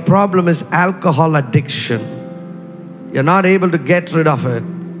watching me, your problem is alcohol addiction. You're not able to get rid of it.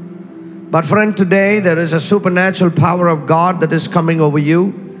 But friend, today there is a supernatural power of God that is coming over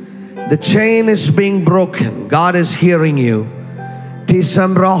you. The chain is being broken. God is hearing you. Today,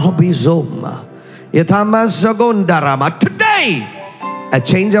 a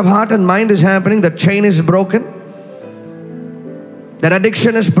change of heart and mind is happening. The chain is broken. That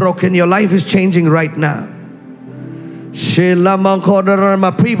addiction is broken. Your life is changing right now.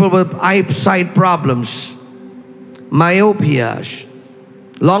 People with eyesight problems, myopia,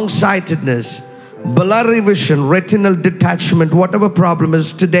 long-sightedness, blurry vision, retinal detachment, whatever problem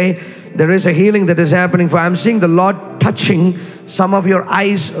is today, there is a healing that is happening. For I'm seeing the Lord touching some of your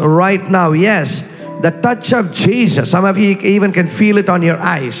eyes right now. Yes, the touch of Jesus. Some of you even can feel it on your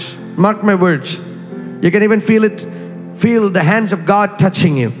eyes. Mark my words. You can even feel it, feel the hands of God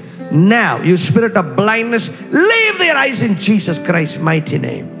touching you. Now, you spirit of blindness, leave their eyes in Jesus Christ's mighty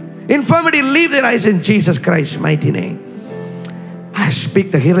name. Infirmity, leave their eyes in Jesus Christ's mighty name. I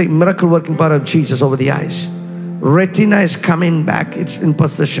speak the healing, miracle working power of Jesus over the eyes. Retina is coming back. It's in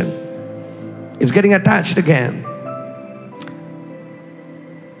position. It's getting attached again.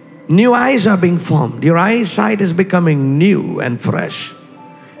 New eyes are being formed. Your eyesight is becoming new and fresh.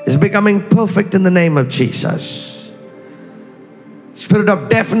 It's becoming perfect in the name of Jesus. Spirit of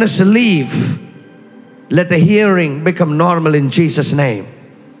deafness, leave. Let the hearing become normal in Jesus' name.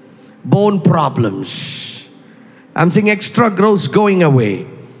 Bone problems. I'm seeing extra growths going away.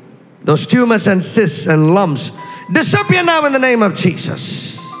 Those tumors and cysts and lumps disappear now in the name of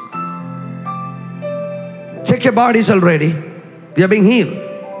Jesus. Check your bodies already. You're being healed.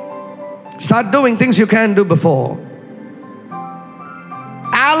 Start doing things you can't do before.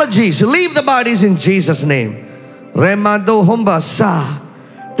 Allergies, leave the bodies in Jesus' name. Remado humbasa,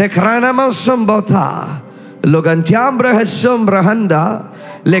 tekranama sumbota, lugantiambra hesumbra handa,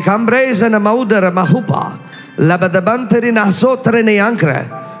 lekambreza na maudara mahupa, labadabanteri na sotre ne ankre,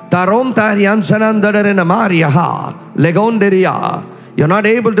 tarom tariansanandare na maria ha, legonderia. You're not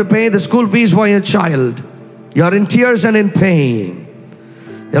able to pay the school fees for your child. You're in tears and in pain.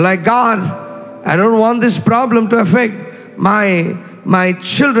 You're like, God, I don't want this problem to affect my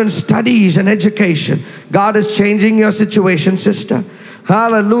children's studies and education. God is changing your situation, sister.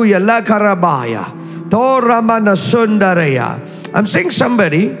 Hallelujah. La karabaya. Toramana sundareya. I'm seeing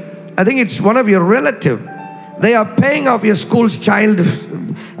somebody, I think it's one of your relative. They are paying off your school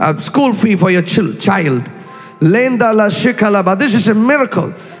fee for your child. Lenda la shikalaba. This is a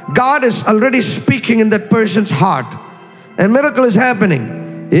miracle. God is already speaking in that person's heart. A miracle is happening.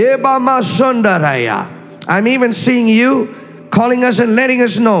 I'm even seeing you calling us and letting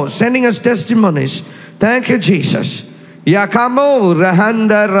us know, sending us testimonies. Thank you, Jesus. Yakamo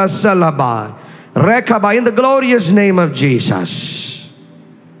rahanda rasalaba. Rekaba, in the glorious name of Jesus.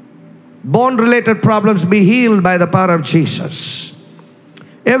 Bone-related problems be healed by the power of Jesus.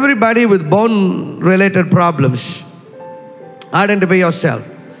 Everybody with bone-related problems, identify yourself.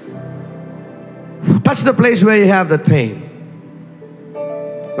 Touch the place where you have that pain.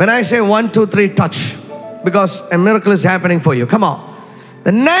 When I say 1, 2, 3, touch, because a miracle is happening for you. Come on.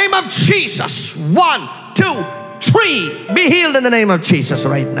 The name of Jesus. 1, 2, 3. Be healed in the name of Jesus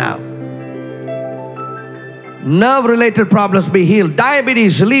right now. Nerve-related problems be healed.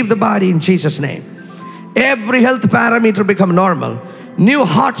 Diabetes, leave the body in Jesus' name. Every health parameter become normal. New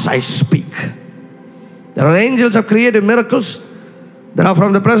hearts I speak. There are angels of creative miracles that are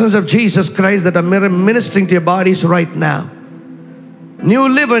from the presence of Jesus Christ that are ministering to your bodies right now. New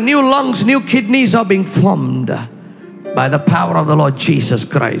liver, new lungs, new kidneys are being formed by the power of the Lord Jesus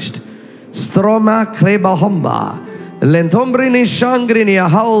Christ. Stroma kreba homba. Lentombrini shangrini a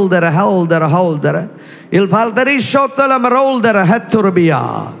holder. Il paldari shotala marolder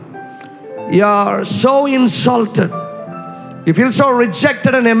heturbia. You are so insulted. You feel so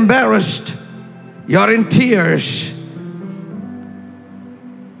rejected and embarrassed. You are in tears.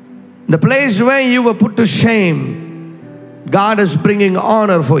 The place where you were put to shame, God is bringing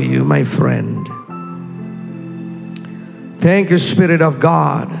honor for you, my friend. Thank you, Spirit of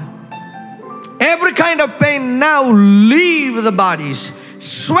God. Every kind of pain now leave the bodies.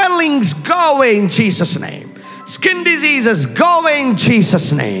 Swellings go away in Jesus' name. Skin diseases go away in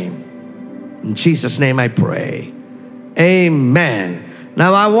Jesus' name. In Jesus' name I pray. Amen.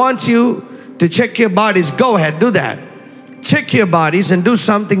 Now I want you to check your bodies. Go ahead, do that. Check your bodies and do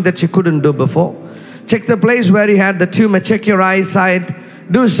something that you couldn't do before. Check the place where you had the tumor. Check your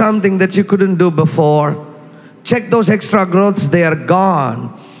eyesight. Do something that you couldn't do before. Check those extra growths. They are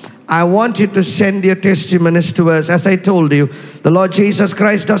gone. I want you to send your testimonies to us. As I told you, the Lord Jesus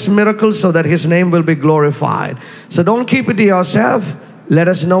Christ does miracles so that His name will be glorified. So don't keep it to yourself. Let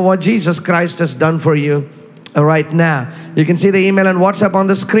us know what Jesus Christ has done for you right now. You can see the email and WhatsApp on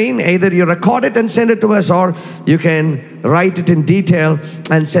the screen. Either you record it and send it to us, or you can write it in detail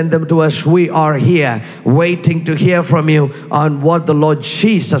and send them to us. We are here waiting to hear from you on what the Lord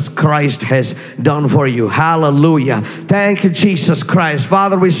Jesus Christ has done for you. Hallelujah. Thank you, Jesus Christ.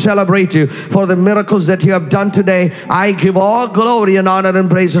 Father, we celebrate you for the miracles that you have done today. I give all glory and honor and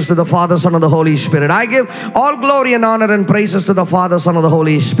praises to the Father, Son, and the Holy Spirit. I give all glory and honor and praises to the Father, Son, and the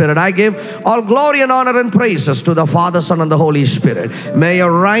Holy Spirit. I give all glory and honor and praises to the Father, Son, and the Holy Spirit. May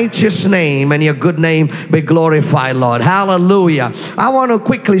your righteous name and your good name be glorified, Lord. Hallelujah. I want to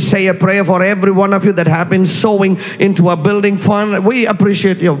quickly say a prayer for every one of you that have been sowing into a building fund. We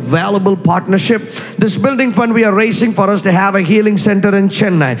appreciate your valuable partnership. This building fund we are raising for us to have a healing center in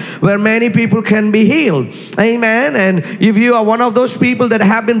Chennai where many people can be healed. Amen. And if you are one of those people that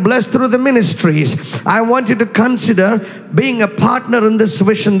have been blessed through the ministries, I want you to consider being a partner in this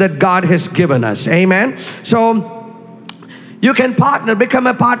vision that God has given us. Amen. So You can partner, become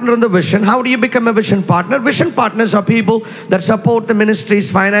a partner in the vision. How do you become a vision partner? Vision partners are people that support the ministries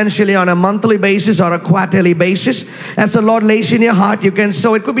financially on a monthly basis or a quarterly basis. As the Lord lays in your heart, you can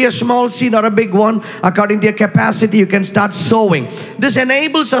sow. It could be a small seed or a big one. According to your capacity, you can start sowing. This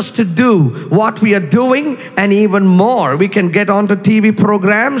enables us to do what we are doing and even more. We can get onto TV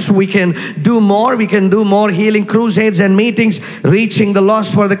programs. We can do more. We can do more healing crusades and meetings, reaching the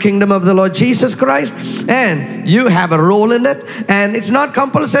lost for the kingdom of the Lord Jesus Christ. And you have a role in it. And it's not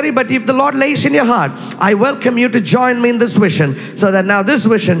compulsory, but if the Lord lays in your heart, I welcome you to join me in this vision, so that now this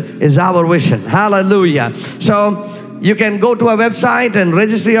vision is our vision. Hallelujah. So you can go to our website and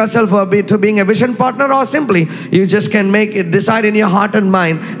register yourself to being a vision partner, or simply you just can make it, decide in your heart and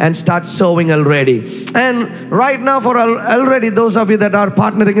mind and start sowing already. And right now, for already those of you that are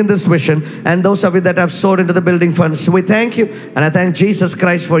partnering in this vision and those of you that have sowed into the building funds, we thank you, and I thank Jesus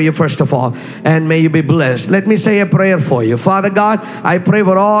Christ for you first of all, and may you be blessed. Let me say a prayer for you. Father God, I pray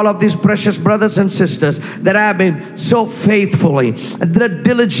for all of these precious brothers and sisters that have been so faithfully,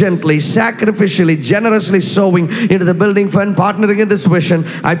 diligently, sacrificially, generously sowing into the building fund, partnering in this vision.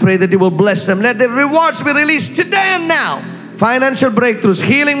 I pray that you will bless them. Let the rewards be released today and now. Financial breakthroughs,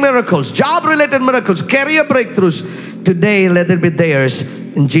 healing miracles, job-related miracles, career breakthroughs. Today, let it be theirs.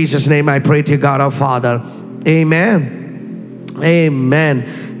 In Jesus' name, I pray to you, God our Father. Amen.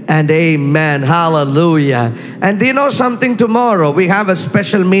 Amen. And amen. Hallelujah. And do you know something? Tomorrow we have a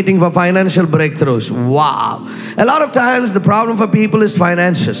special meeting for financial breakthroughs. Wow. A lot of times the problem for people is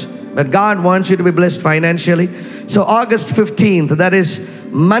finances. But God wants you to be blessed financially. So August 15th, that is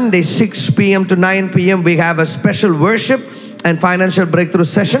Monday, 6 p.m. to 9 p.m., we have a special worship and financial breakthrough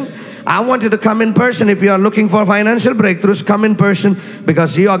session. I want you to come in person. If you are looking for financial breakthroughs, come in person,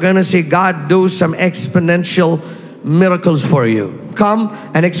 because you are going to see God do some exponential miracles for you. Come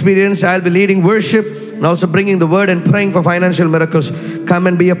and experience. I'll be leading worship and also bringing the word and praying for financial miracles. Come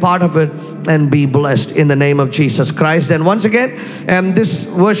and be a part of it and be blessed in the name of Jesus Christ. And once again, this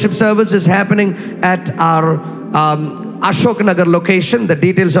worship service is happening at our Ashok Nagar location. The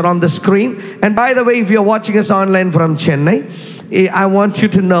details are on the screen. And by the way, if you're watching us online from Chennai, I want you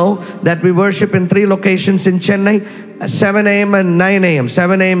to know that we worship in 3 locations in Chennai, 7 a.m. and 9 a.m.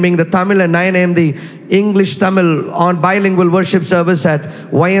 7 a.m. being the Tamil and 9 a.m. the English Tamil on bilingual worship service at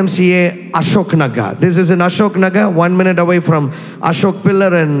YMCA Ashok Nagar. This is in Ashok Nagar, 1 minute away from Ashok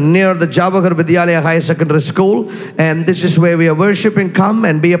Pillar and near the Jawahar Vidyalaya High Secondary School. And this is where we are worshiping. Come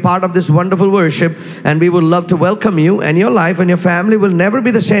and be a part of this wonderful worship, and we would love to welcome you, and your life and your family will never be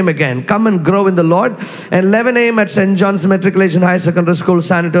the same again. Come and grow in the Lord. And 11 a.m. at St. John's Matriculation High Secondary School,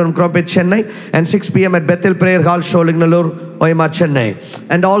 Sanatorium, Krompet, Chennai, and 6 p.m. at Bethel Prayer Hall, Sholingnallur, Oyamar, Chennai.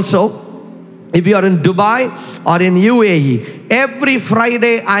 And also, if you are in Dubai or in UAE, every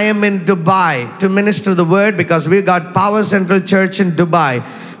Friday I am in Dubai to minister the word, because we got Powercentral Church in Dubai.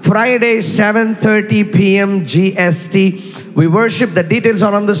 Friday, 7:30 p.m. GST. We worship. The details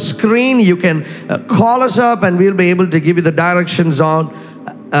are on the screen. You can call us up and we'll be able to give you the directions on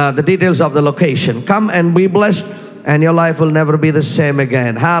the details of the location. Come and be blessed, and your life will never be the same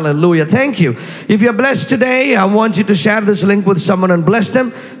again. Hallelujah. Thank you. If you're blessed today, I want you to share this link with someone and bless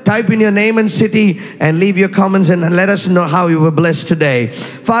them. Type in your name and city and leave your comments and let us know how you were blessed today.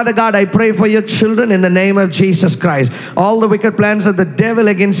 Father God, I pray for your children in the name of Jesus Christ. All the wicked plans of the devil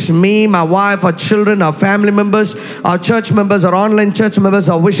against me, my wife, our children, our family members, our church members, our online church members,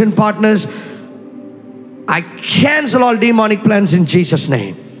 our vision partners, I cancel all demonic plans in Jesus'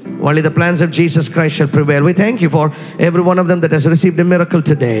 name. Only the plans of Jesus Christ shall prevail. We thank you for every one of them that has received a miracle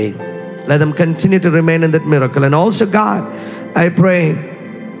today. Let them continue to remain in that miracle. And also, God, I pray,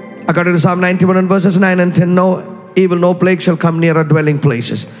 according to Psalm 91 and verses 9 and 10, no evil, no plague shall come near our dwelling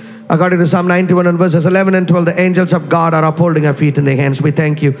places. According to Psalm 91 and verses 11 and 12, the angels of God are upholding our feet in their hands. We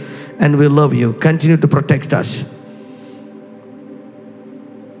thank you and we love you. Continue to protect us.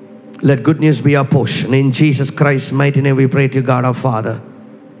 Let good news be our portion. In Jesus Christ's mighty name we pray to God our Father.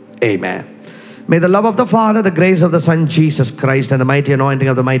 Amen. May the love of the Father, the grace of the Son, Jesus Christ, and the mighty anointing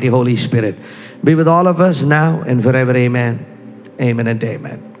of the mighty Holy Spirit be with all of us now and forever. Amen. Amen and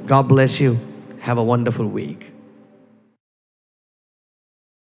amen. God bless you. Have a wonderful week.